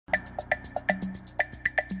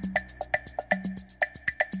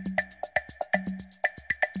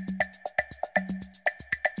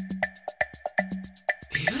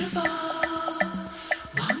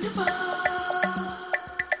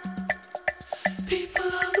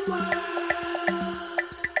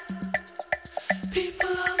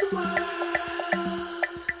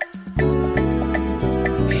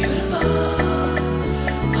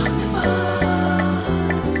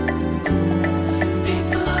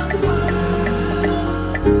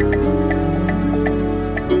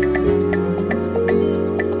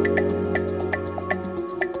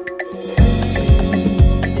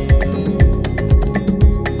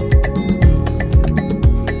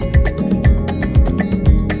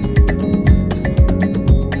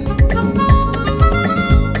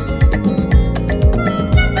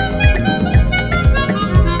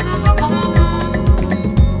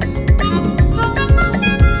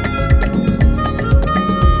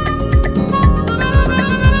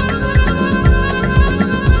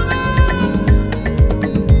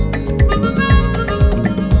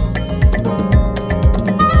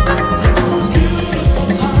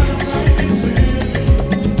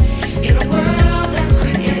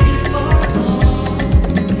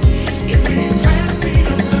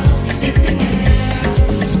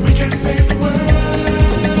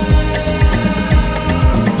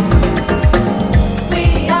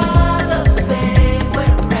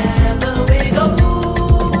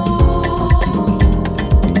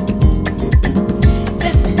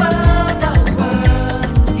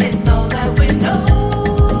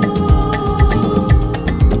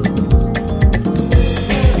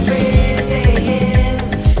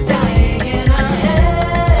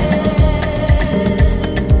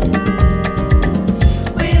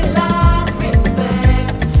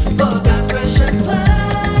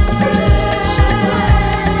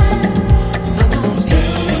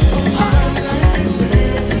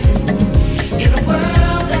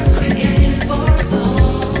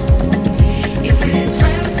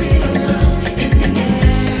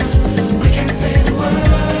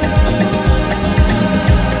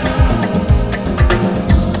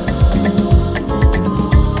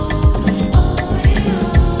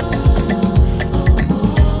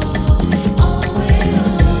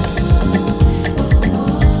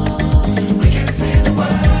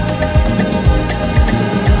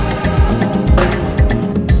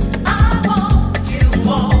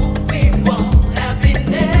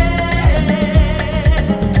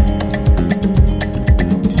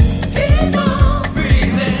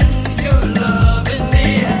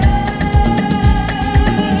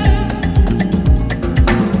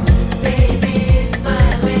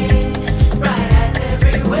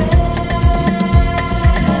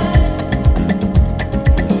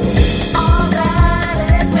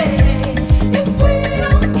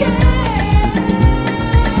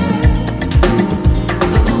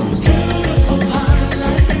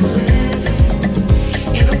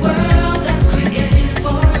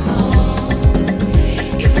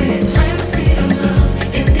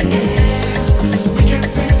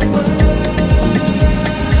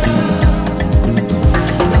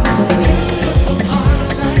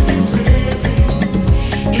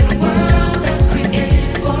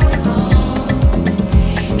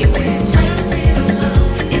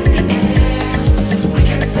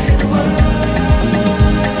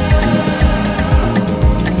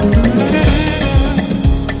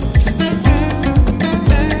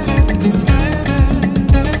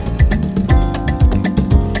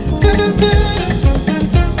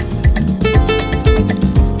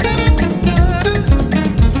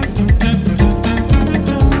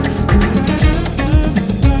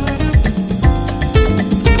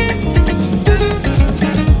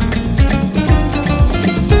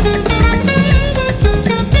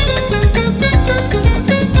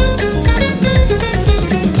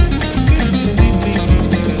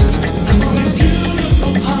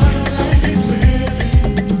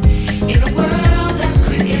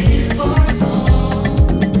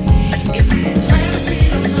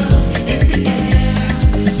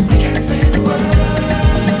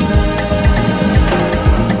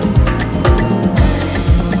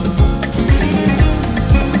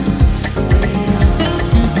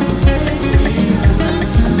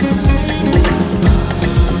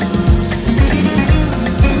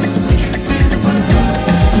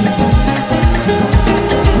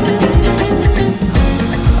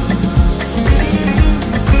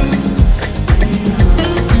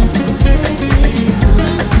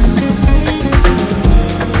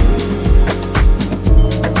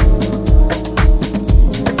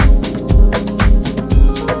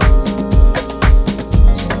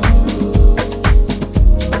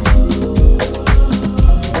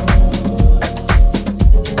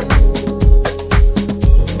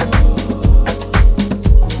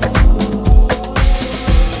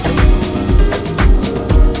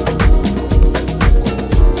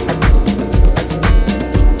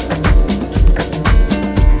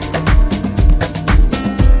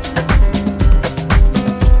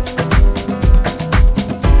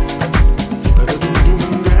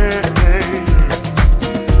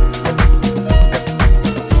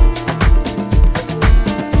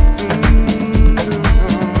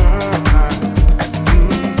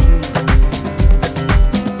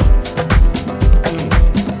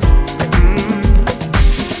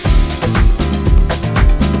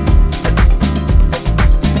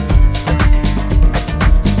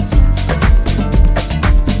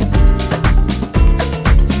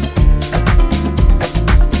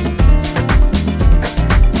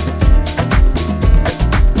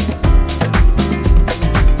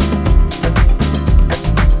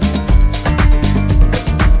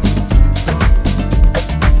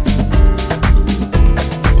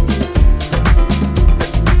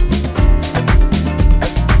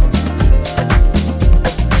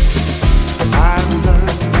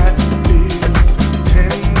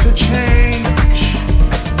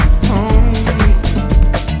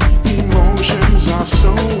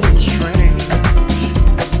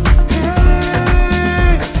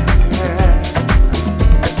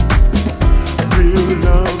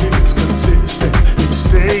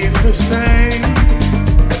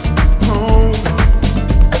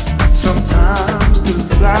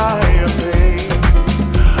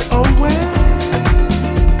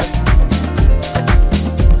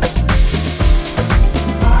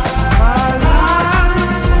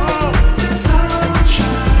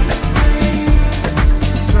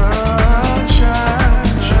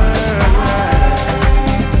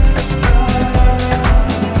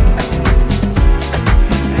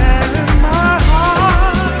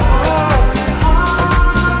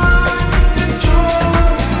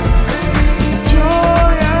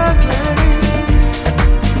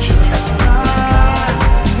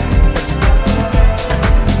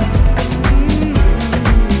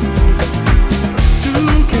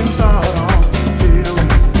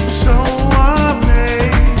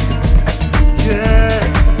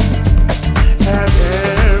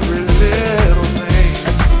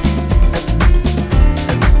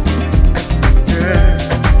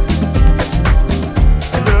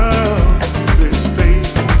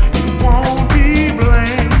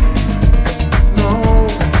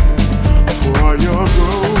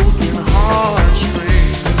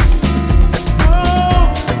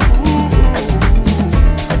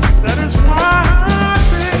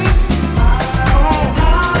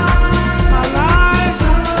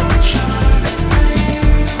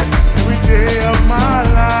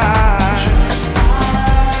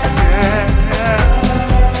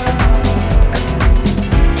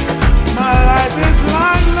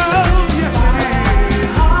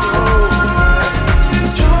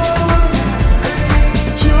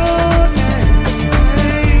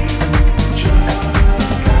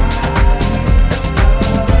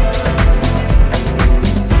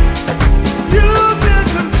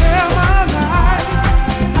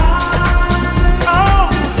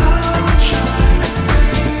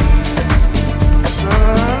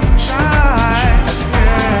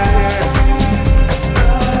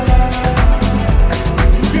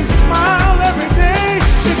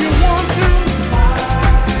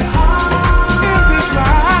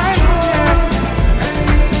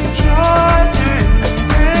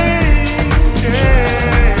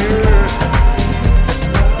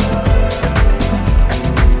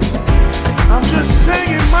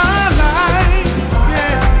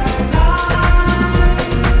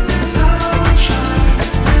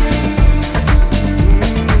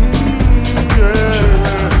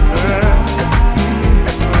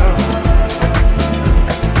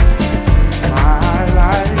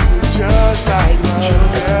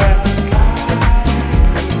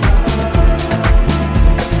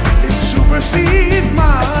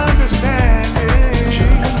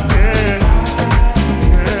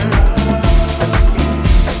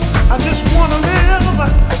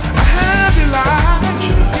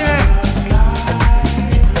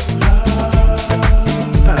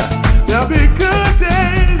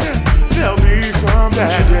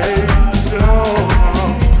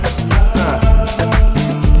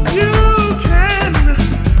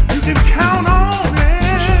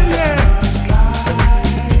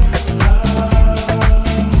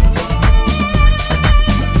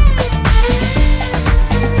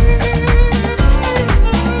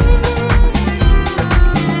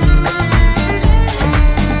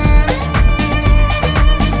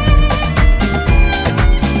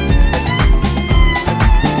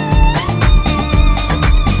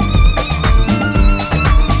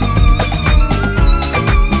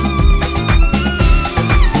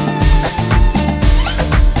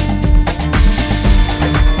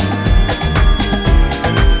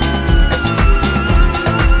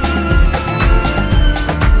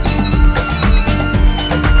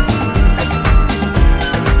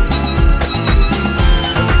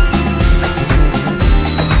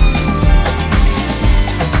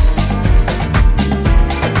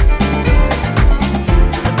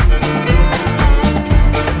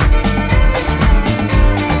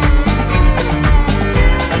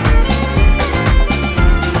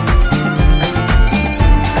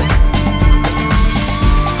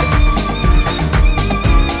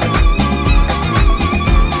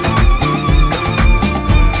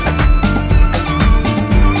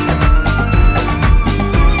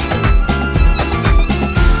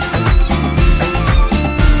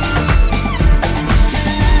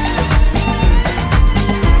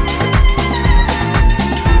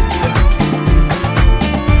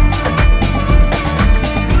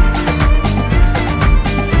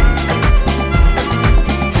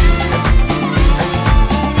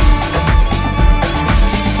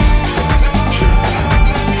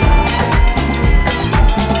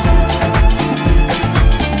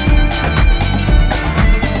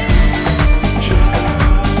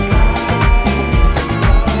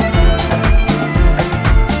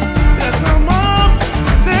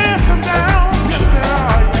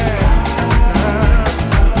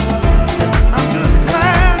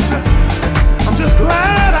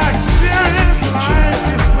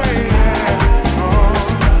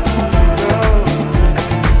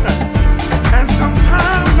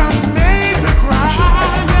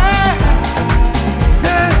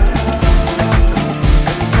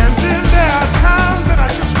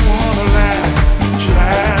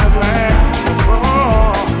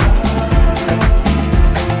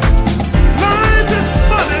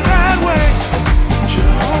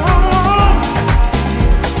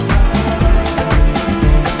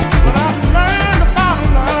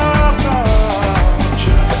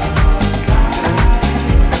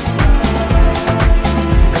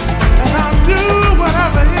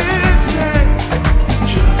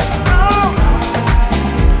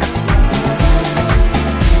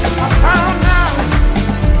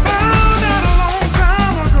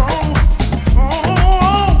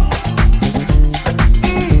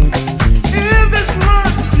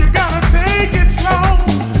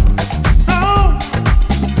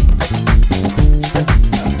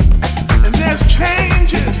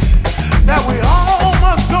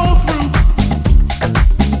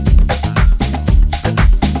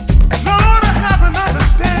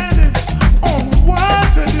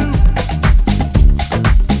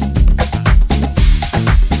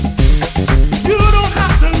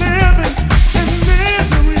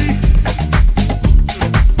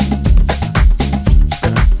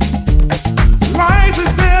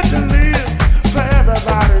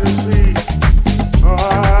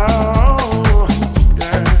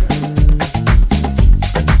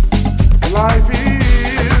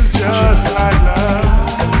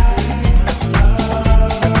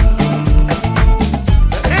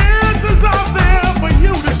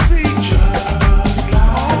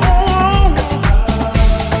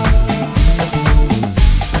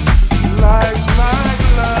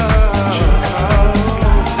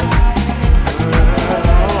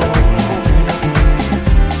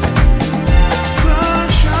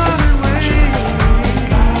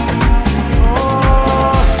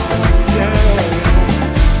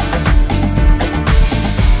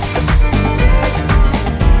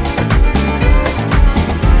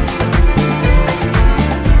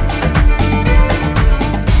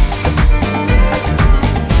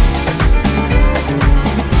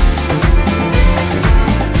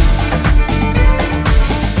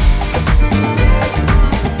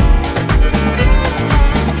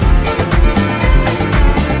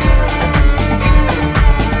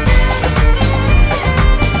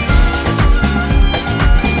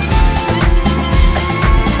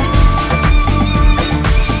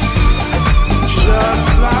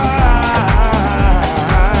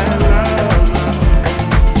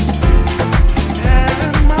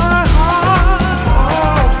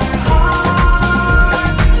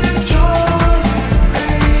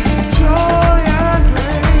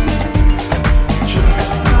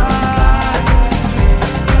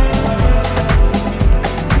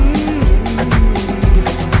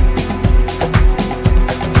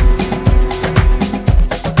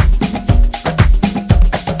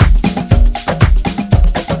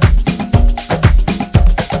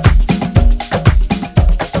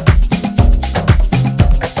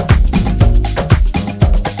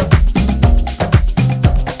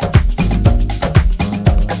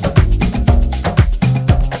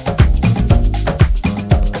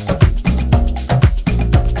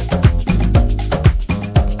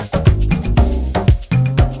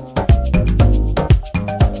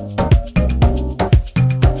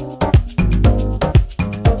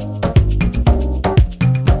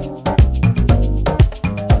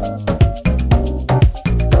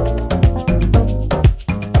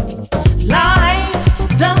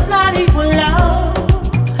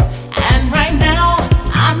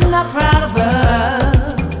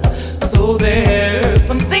there's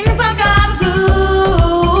some things I gotta do.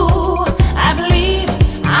 I believe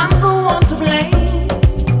I'm the one to blame,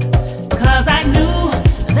 'cause I knew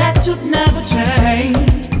that you'd never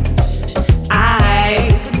change.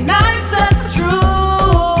 I could not accept the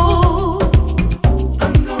truth.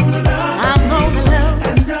 I'm gonna love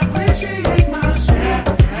and appreciate myself.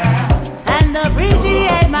 And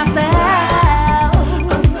appreciate myself.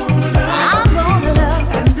 I'm gonna love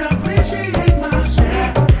and appreciate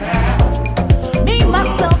myself.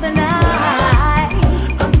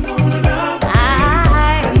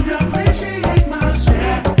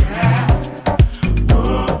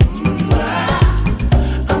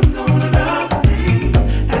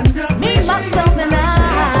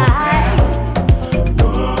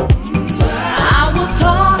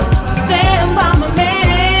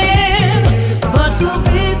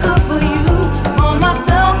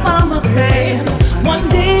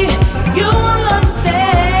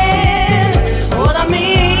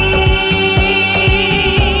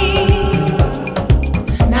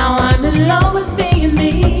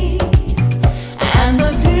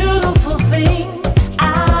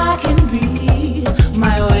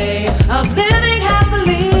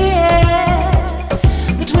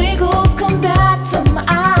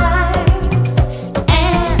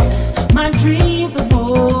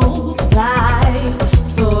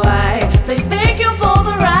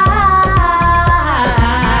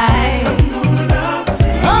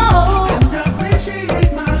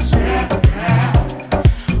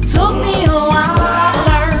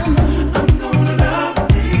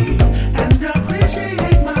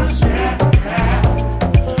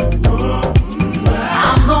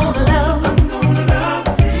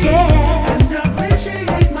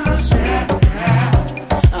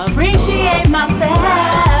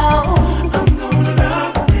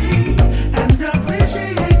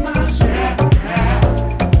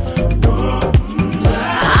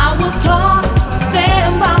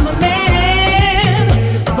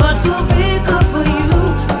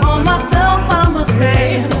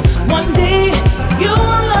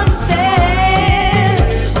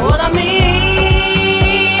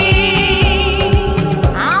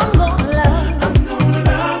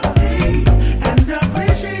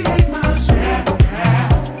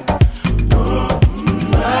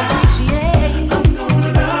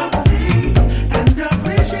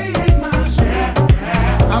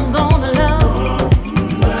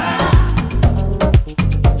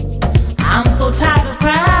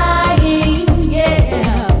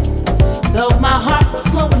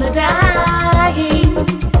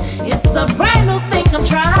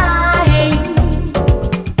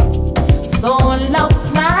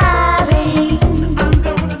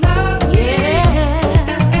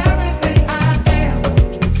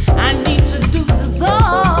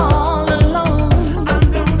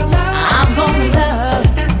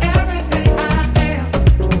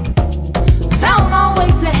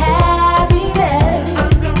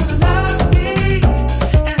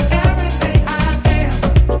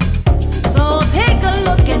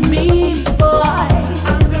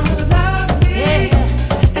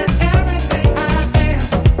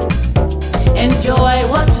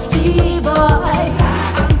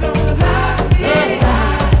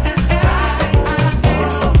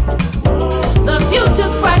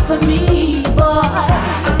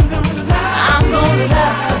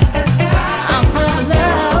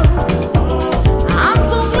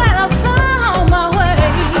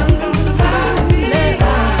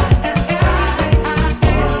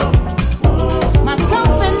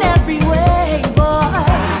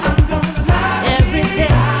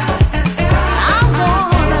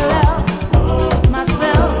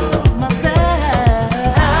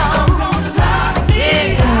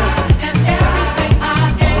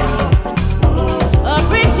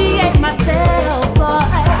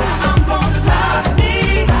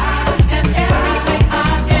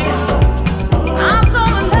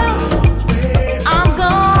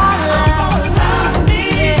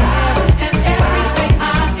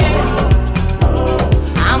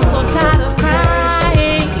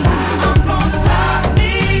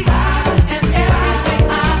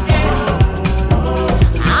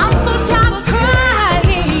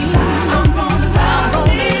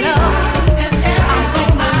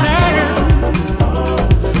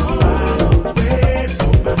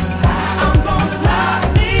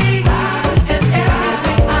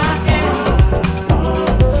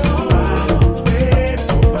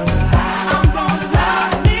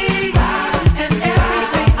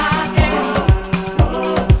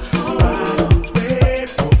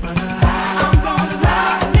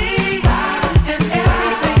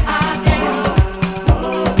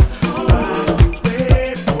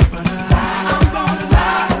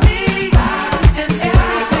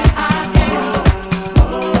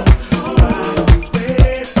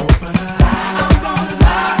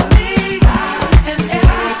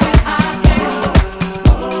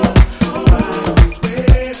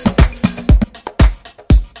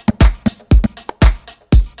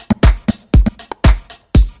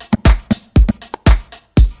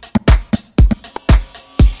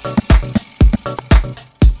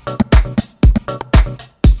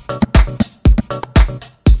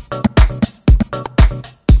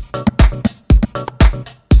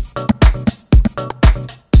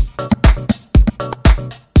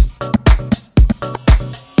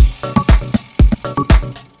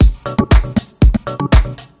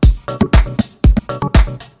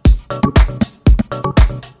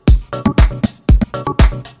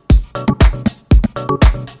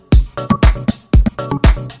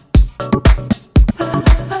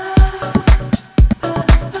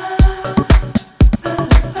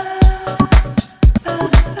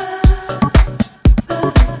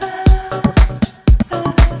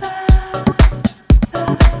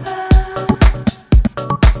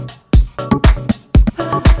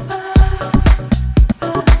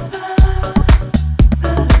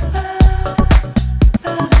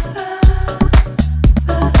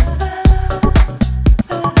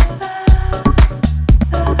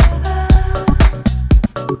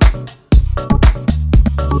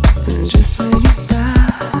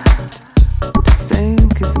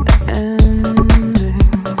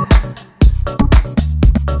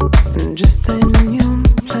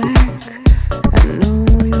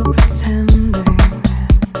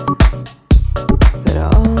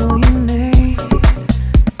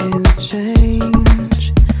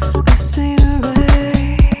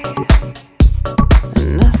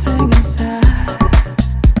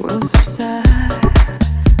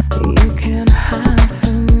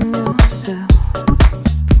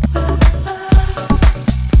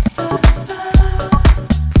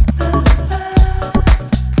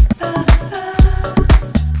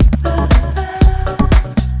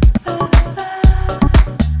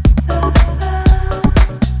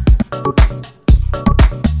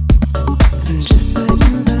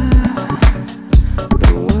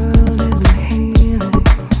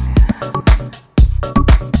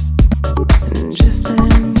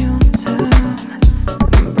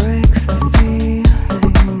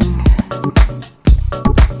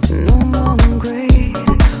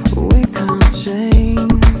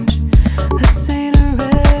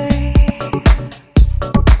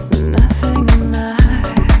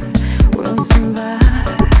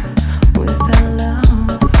 With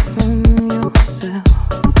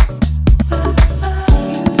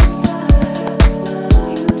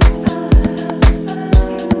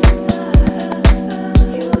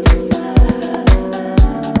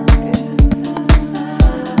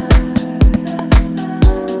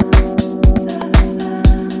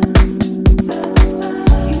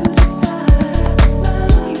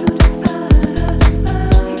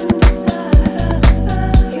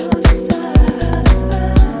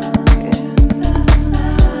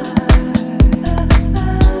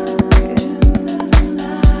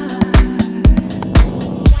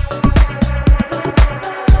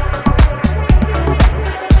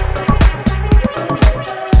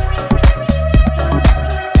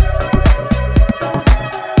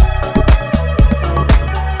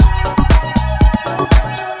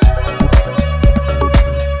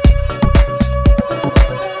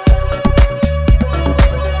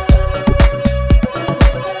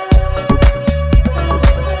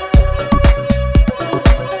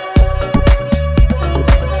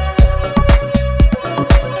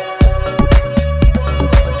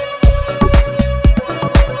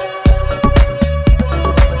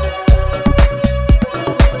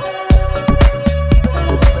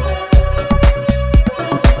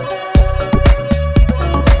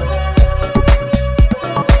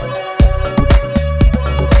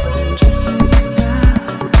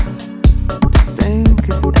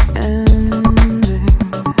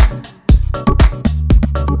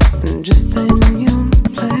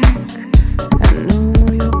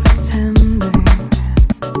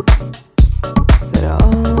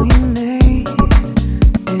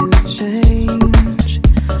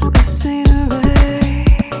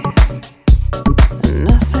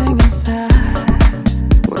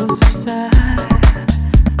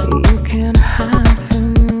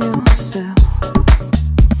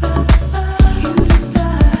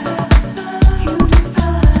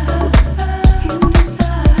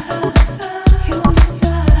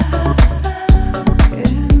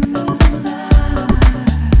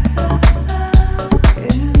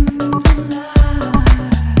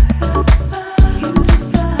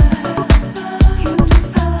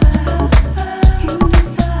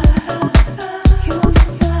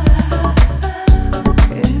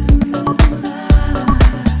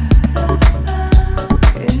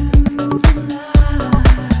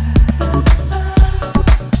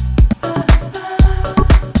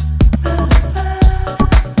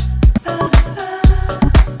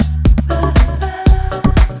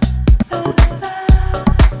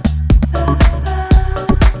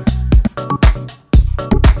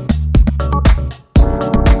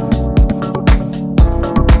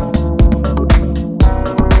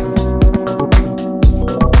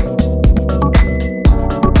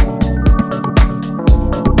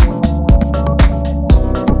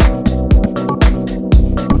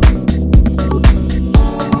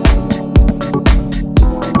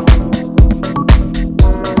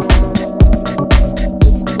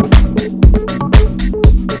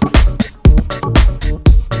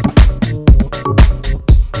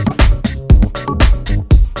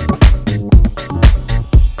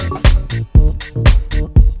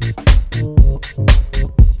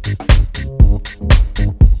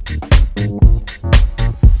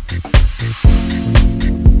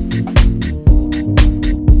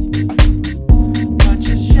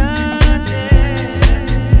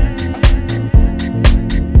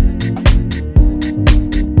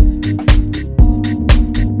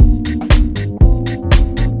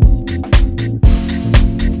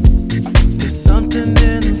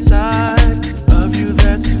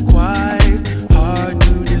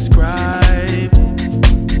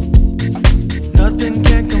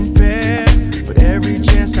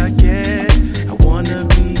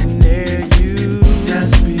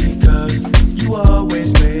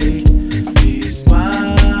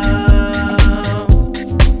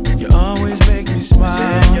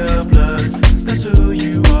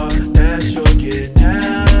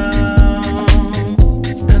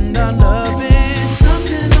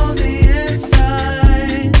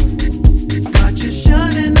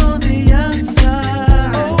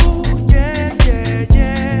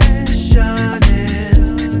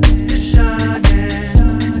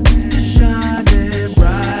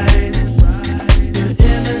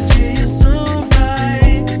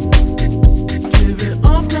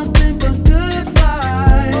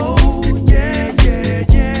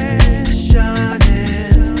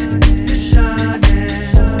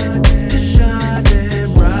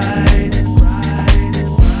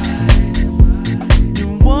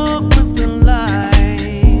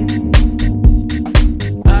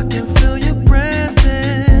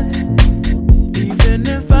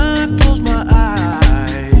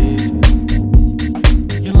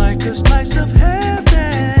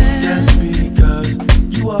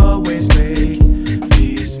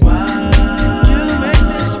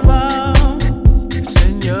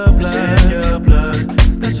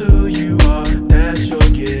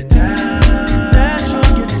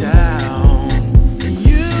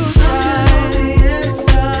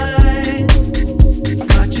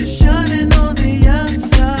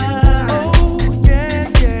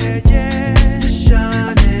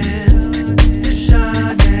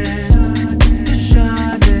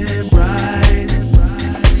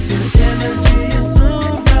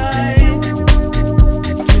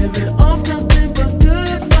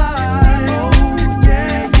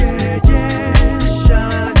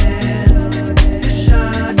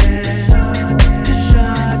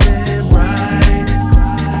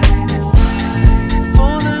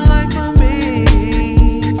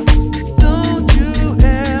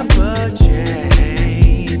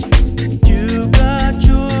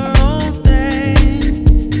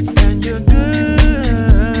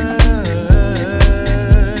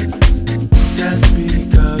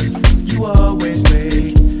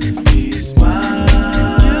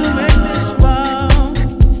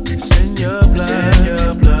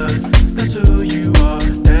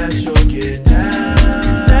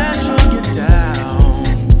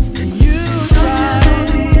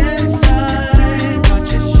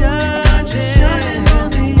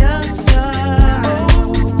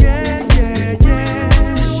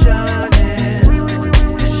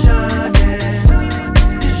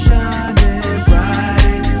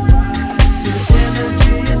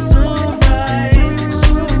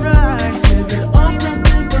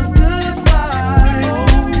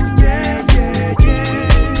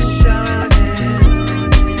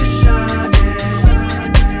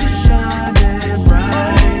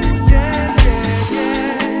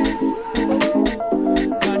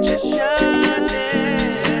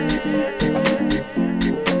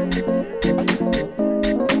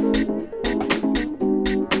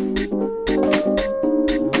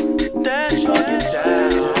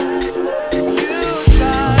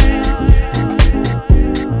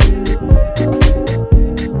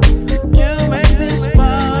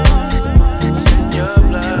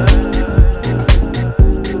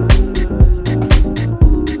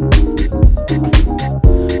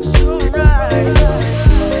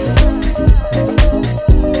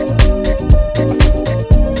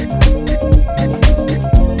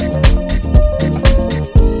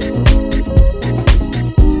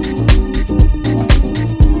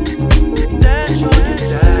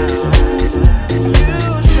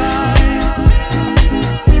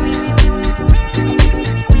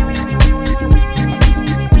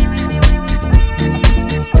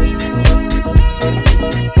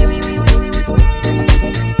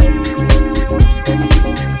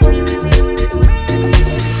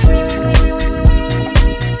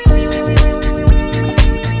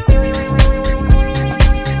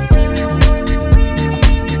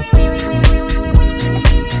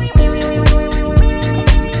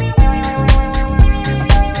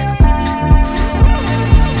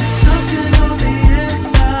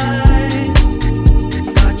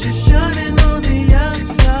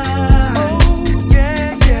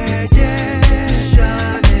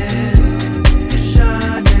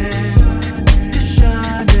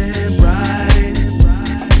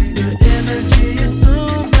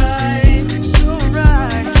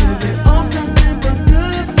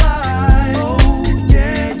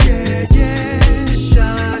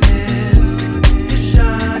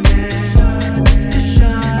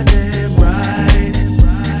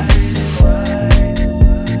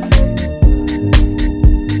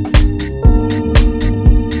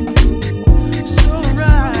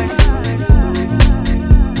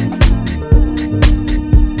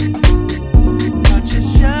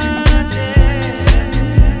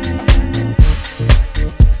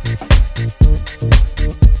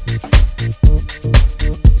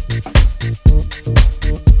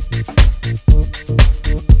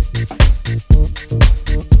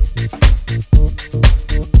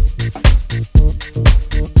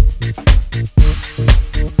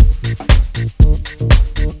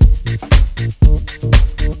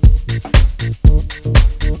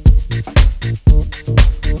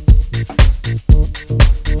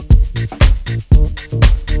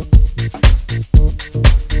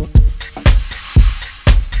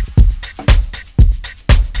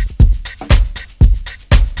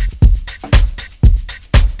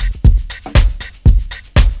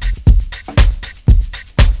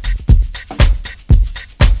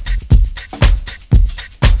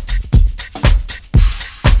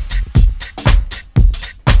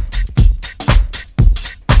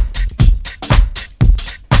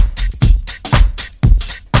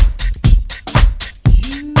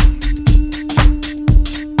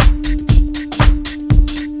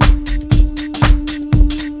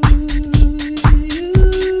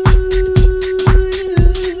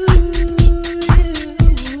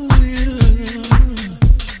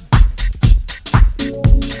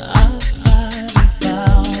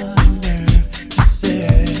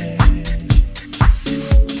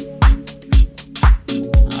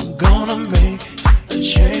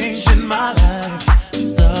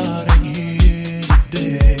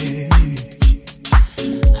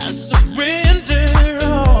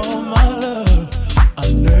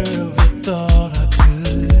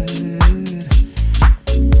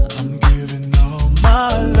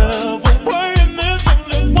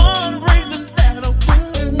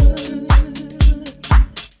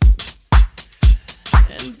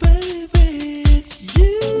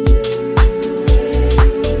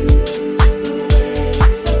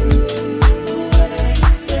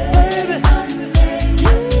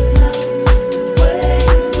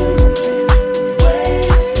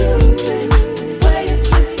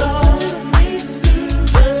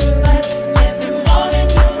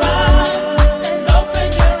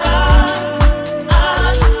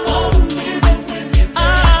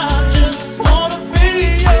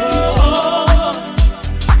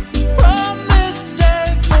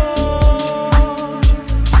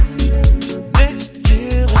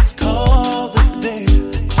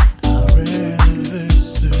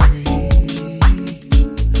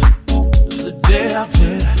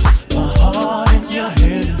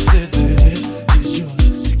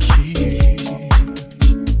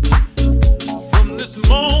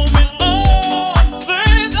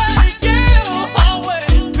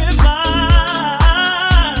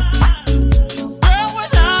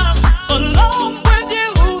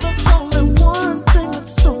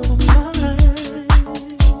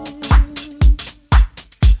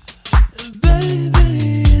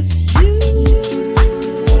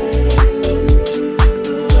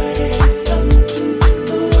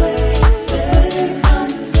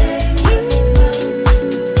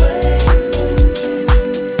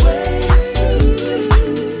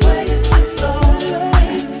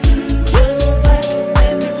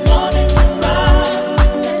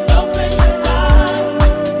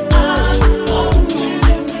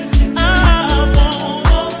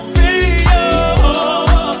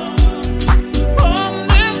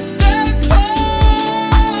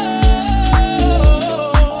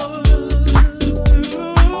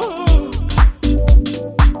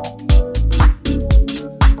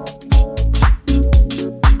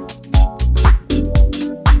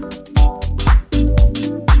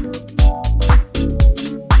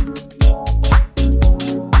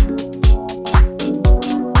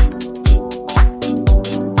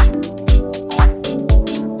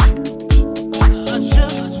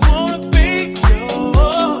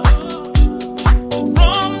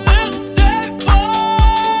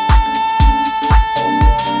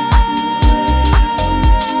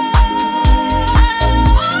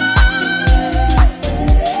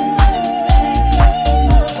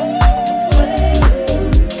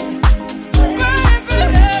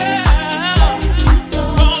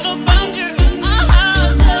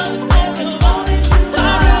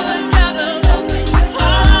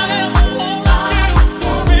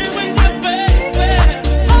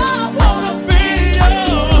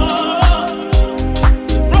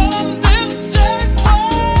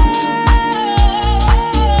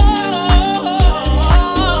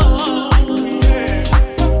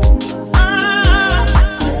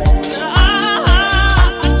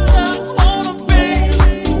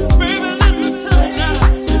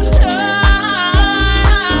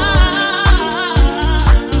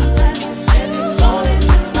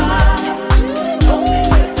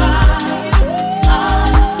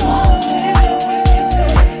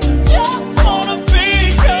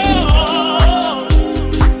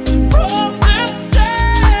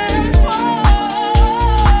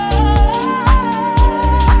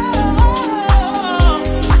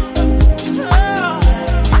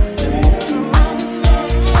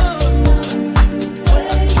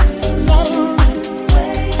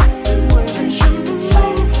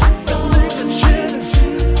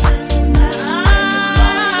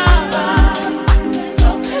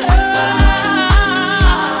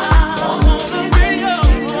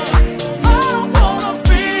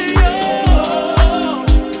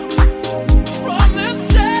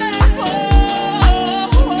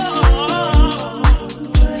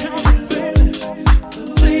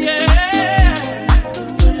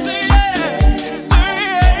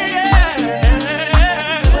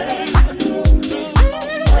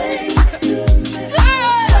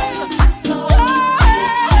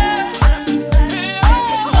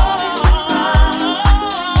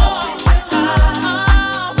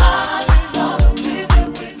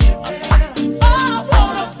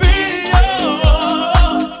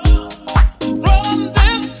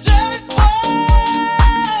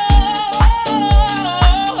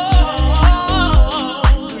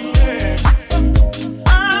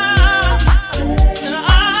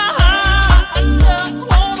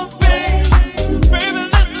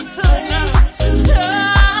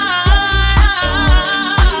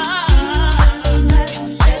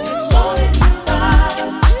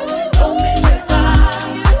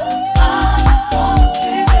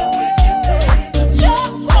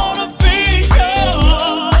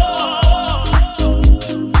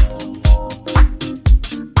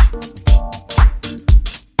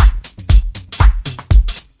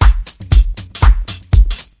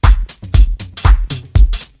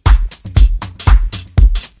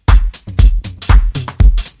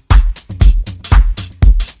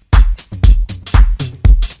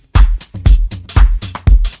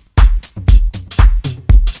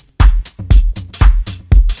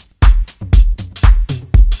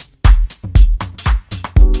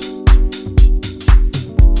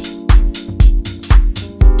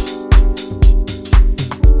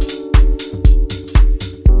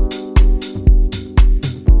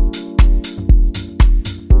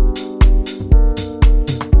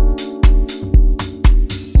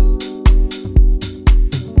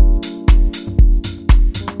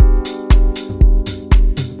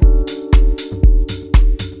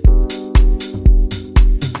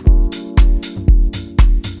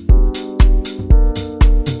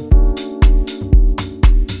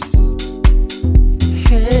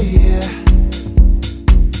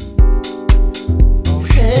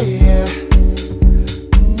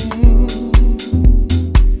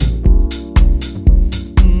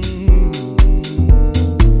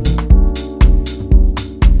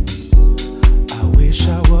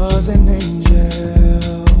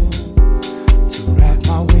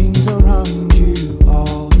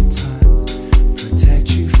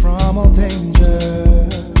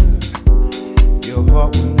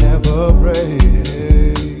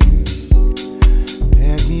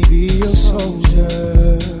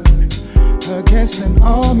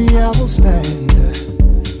me, I will stand.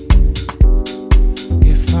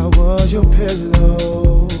 If I was your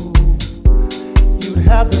pillow, you'd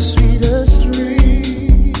have the sweetest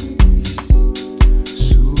dreams.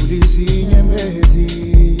 Sulizi nyembezi,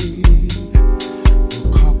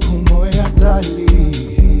 ukakho moya dali,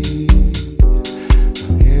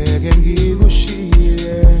 angeke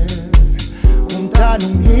ngikushiye, umntana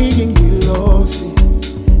ungike ngilosi.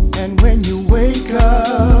 And when you wake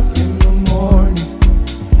up in the morning,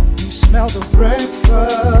 you smell the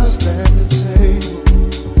breakfast at the table.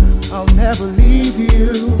 I'll never leave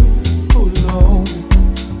you alone.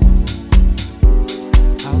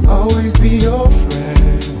 I'll always be your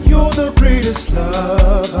friend. You're the greatest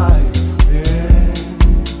love I've been.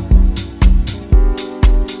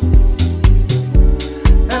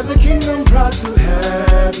 As a king, I'm proud to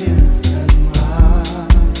have you as mine.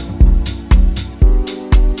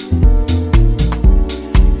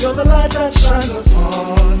 You're the light that shines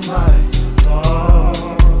upon my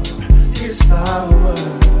darkest hour.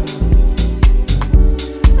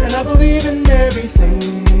 And I believe in everything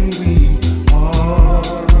we are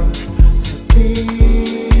to be.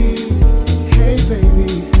 Hey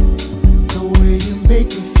baby, the way you make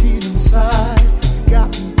me feel inside has got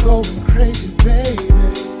me going crazy, baby.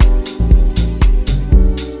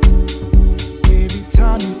 Every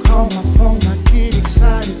time you call my phone, I get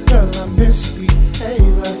excited, girl, I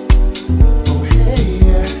misbehave. Oh hey,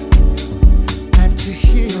 yeah. And to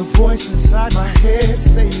hear your voice inside my head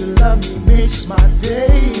say you love me makes my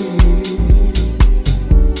day.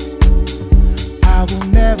 I will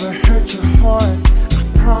never hurt your heart, I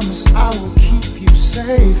promise I will keep you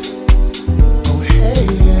safe. Oh hey,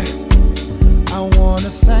 yeah. I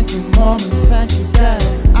wanna thank your mom and thank your dad,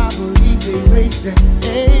 I believe they raised an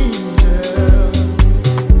angel.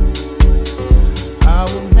 I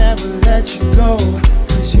will never let you go,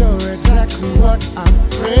 'cause you're exactly what I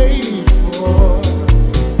prayed for.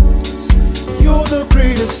 You're the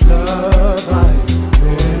greatest love I've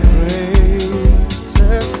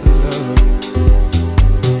greatest love.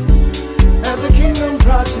 As a king, I'm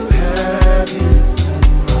proud to have you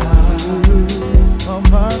as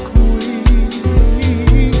my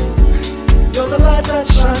queen. You're the light that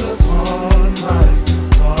shines upon my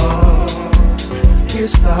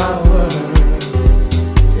darkest hour.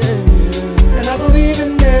 And I believe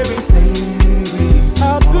in everything we I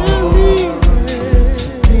believe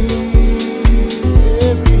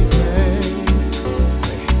everything.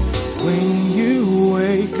 When you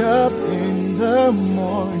wake up in the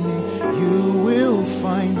morning, you will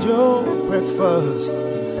find your breakfast.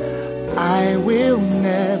 I will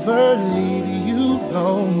never leave you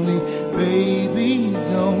lonely, baby,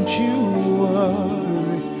 don't you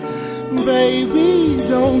worry. Baby,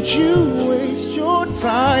 don't you waste your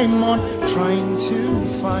time on trying to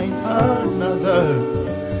find another,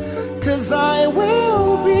 'cause I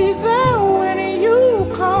will be there when you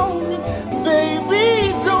call me. Baby,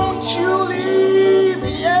 don't you leave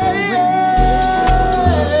me, yeah.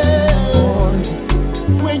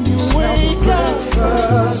 When you wake up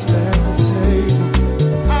first at the table,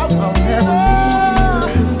 I'll never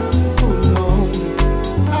leave you alone.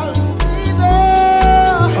 I'll be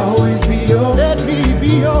there, always be your, let me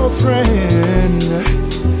be your friend.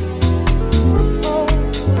 Oh,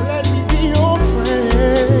 let me be your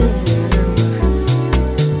friend.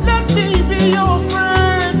 Let me be your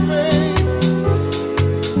friend, babe.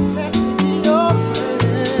 Let me be your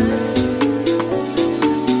friend.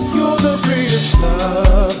 You're the greatest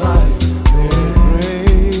love I've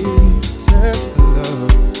greatest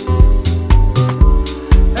love.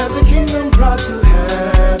 As a king, I'm proud to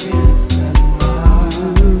have you as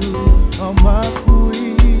my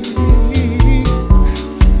queen.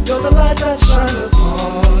 You're the light that shines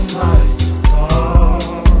upon my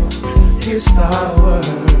darkest hour.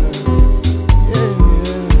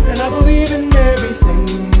 Yeah. And I believe in everything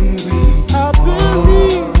we I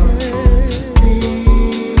believe to be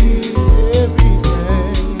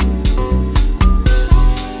everything.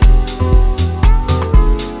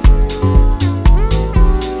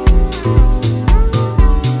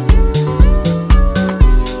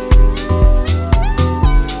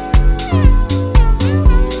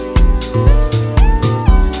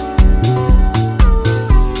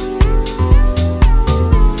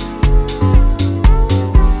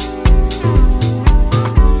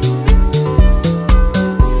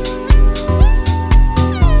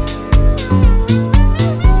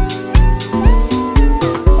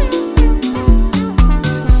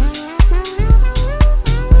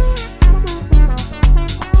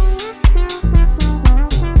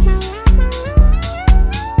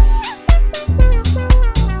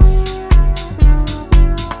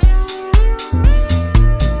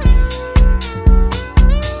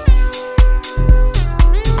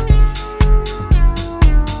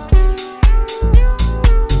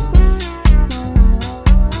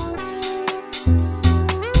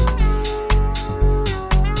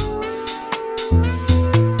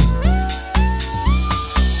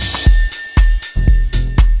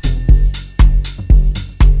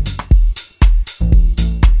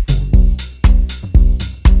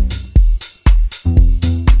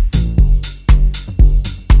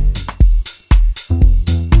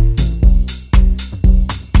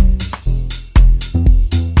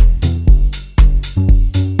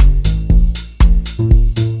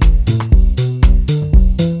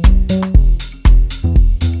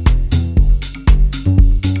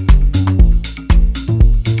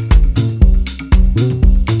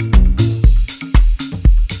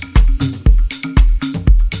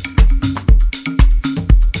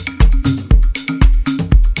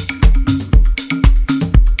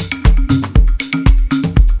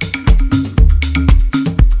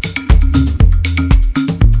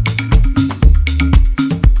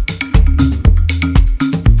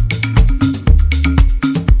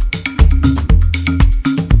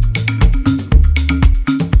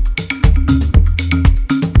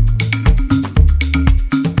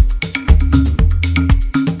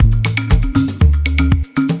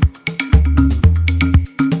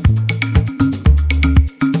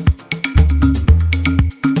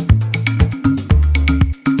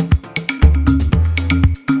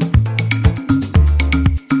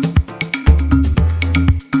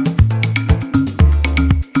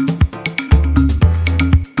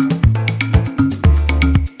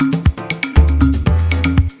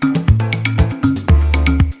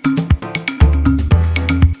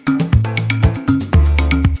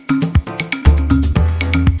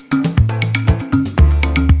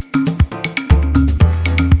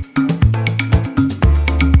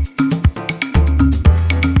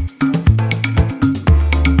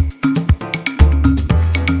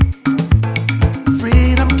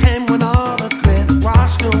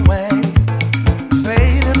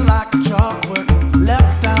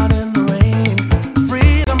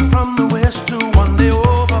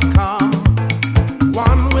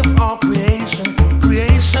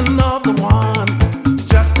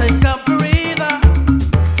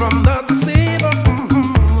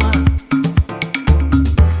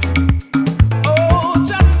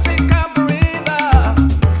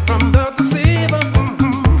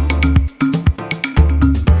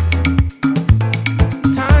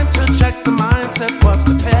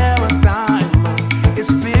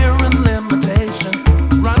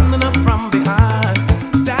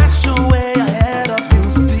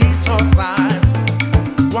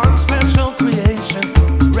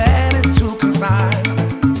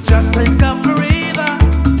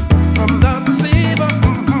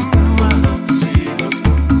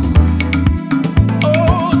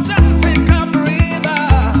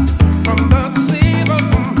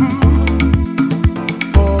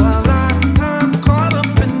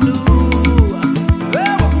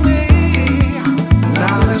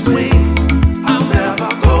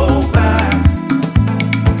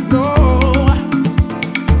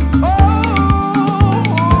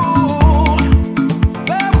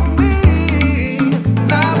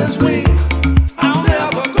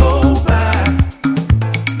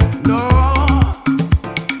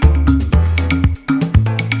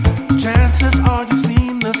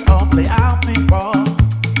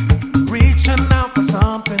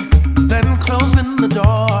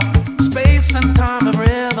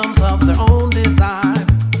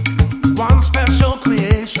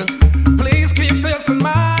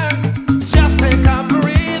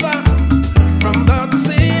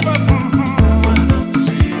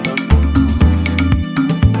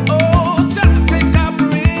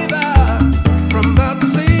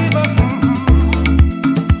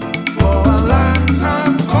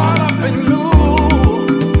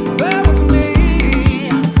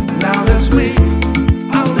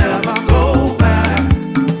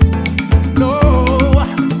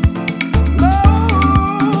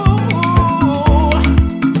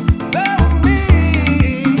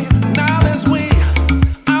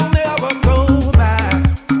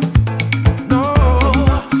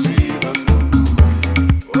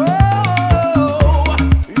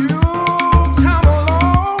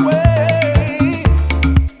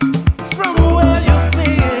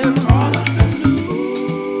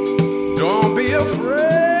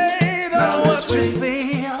 you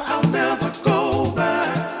feel. I'll never go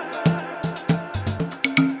back.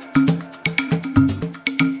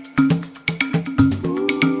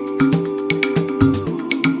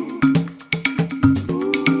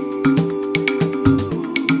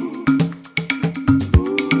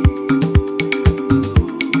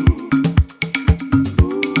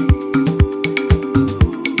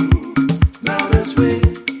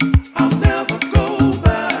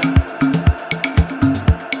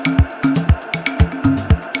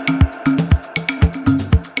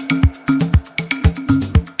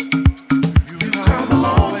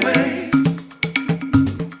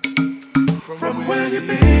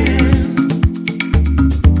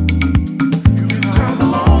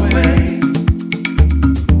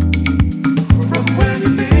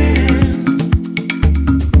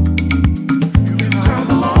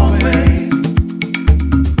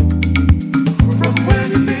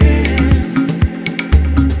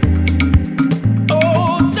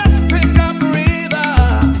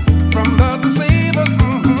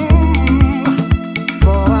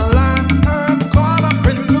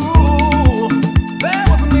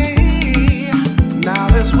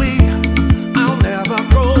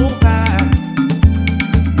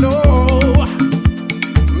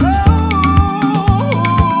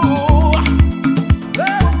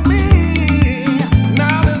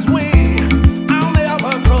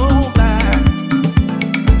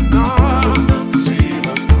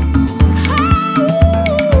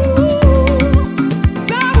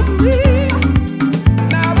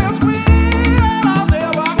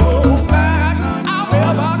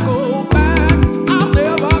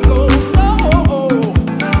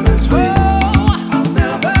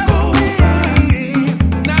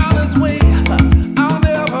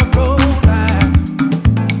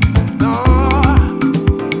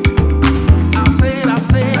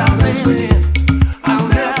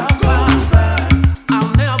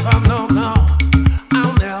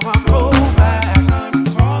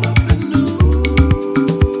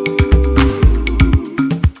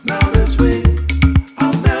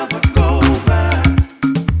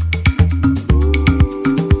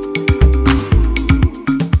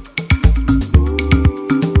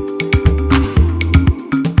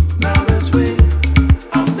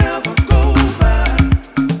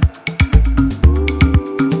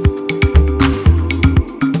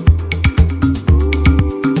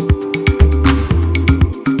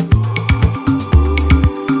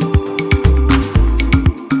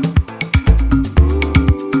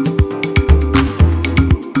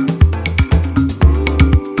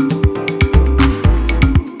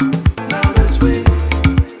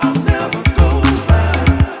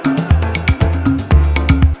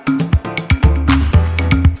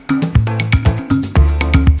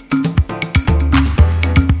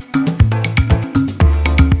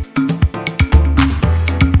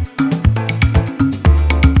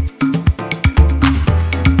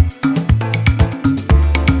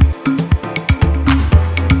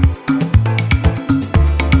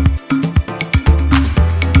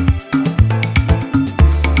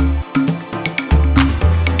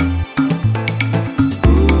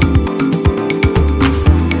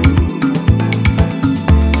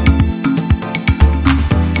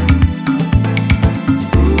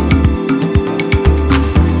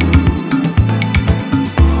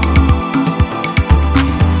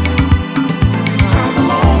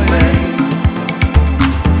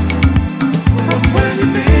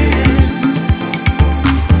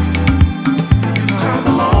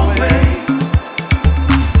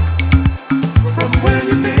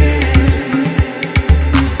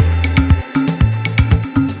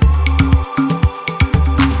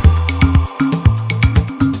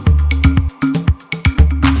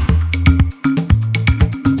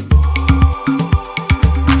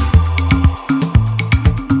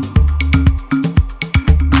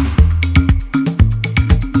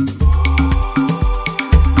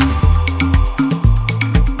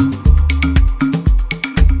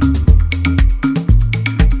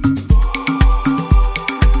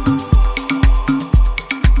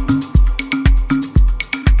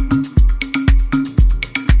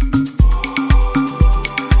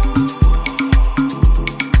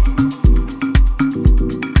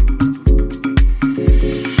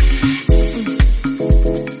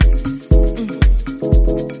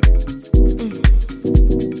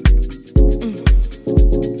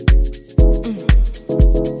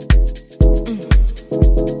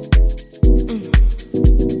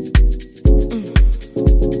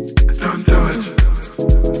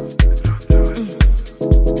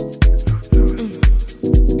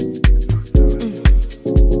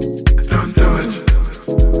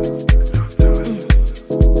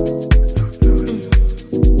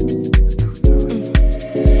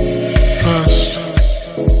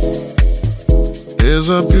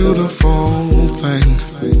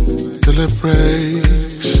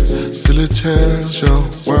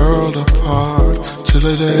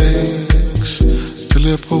 takes till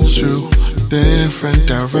it pulls you different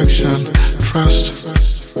direction. Trust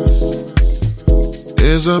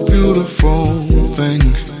is a beautiful thing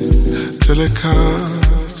till it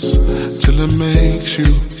cuts, till it makes you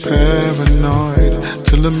paranoid,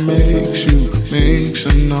 till it makes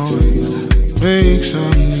a noise.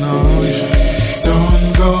 Don't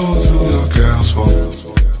go through your girl's phone.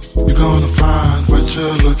 You're gonna find what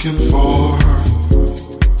you're looking for.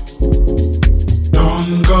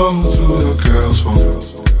 Don't go through your girl's phone.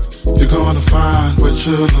 You're gonna find what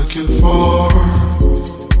you're looking for.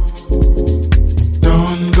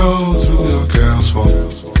 Don't go through your girl's phone.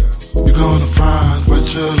 You're gonna find what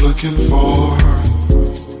you're looking for.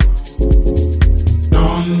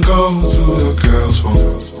 Don't go through your girl's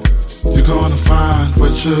phone. You're gonna find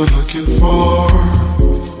what you're looking for.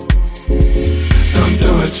 Don't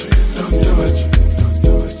do it, don't do it, don't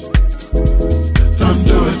do it, don't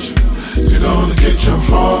do it. You're gonna get your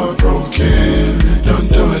heart broken. Don't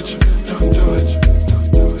do it, don't do it,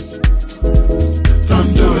 don't do it,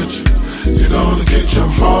 don't do it. You're gonna get your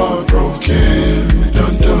heart broken.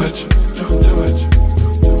 Don't do it, don't do it,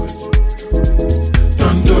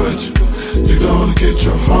 don't do it. You're gonna get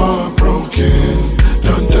your heart broken.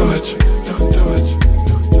 Don't do it, don't do it,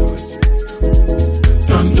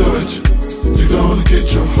 don't do it. You're gonna get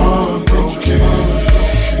your heart broken.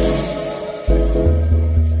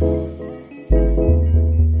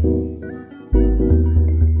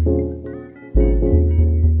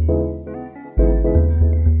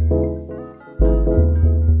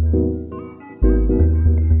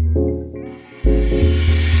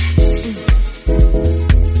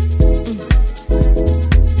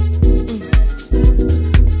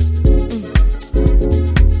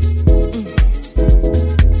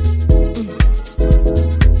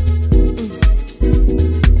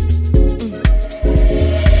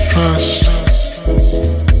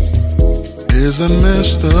 Is a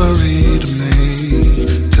mystery to me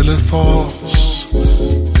till it falls,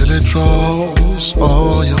 till it draws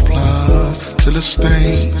all your blood, till it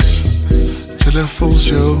stains, till it fools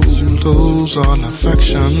you, lose all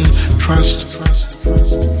affection. Trust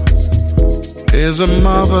is a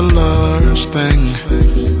marvelous thing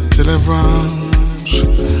till it runs,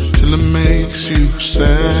 till it makes you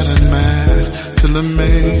sad and mad, till it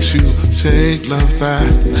makes you take love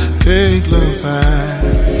back, take love back.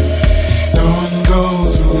 Don't go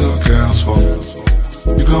through your girl's phone.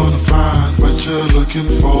 You're gonna find what you're looking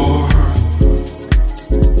for.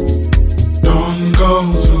 Don't go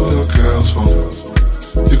through your girl's phone.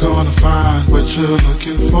 You're gonna find what you're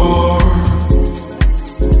looking for.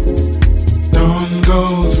 Don't go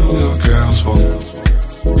through your girl's phone.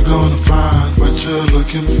 You're gonna find what you're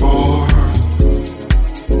looking for.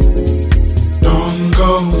 Don't go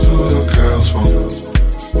through your girl's phone.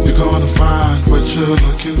 You're gonna find what you're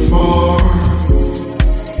looking for.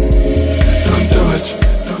 Don't do it,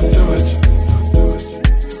 don't do it,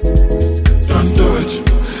 don't do it.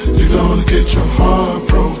 You're gonna get your heart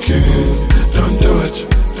broken. Don't do it,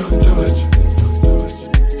 don't do it,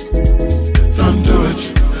 don't do it.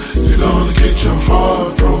 You're gonna get your heart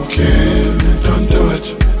broken. Don't do it,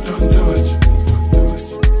 don't do it,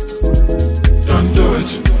 don't do it.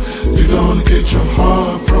 You're gonna get your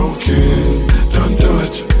heart broken. Don't do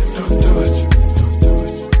it, don't do it,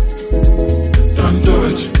 don't do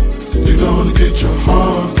it. You're gonna get your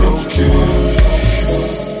heart broken.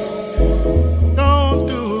 Don't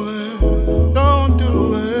do it, don't do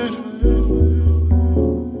it.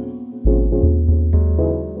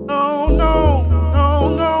 No, no, no,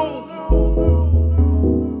 no.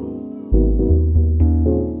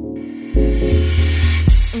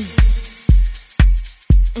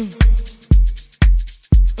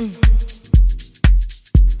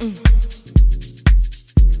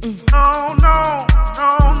 No, no.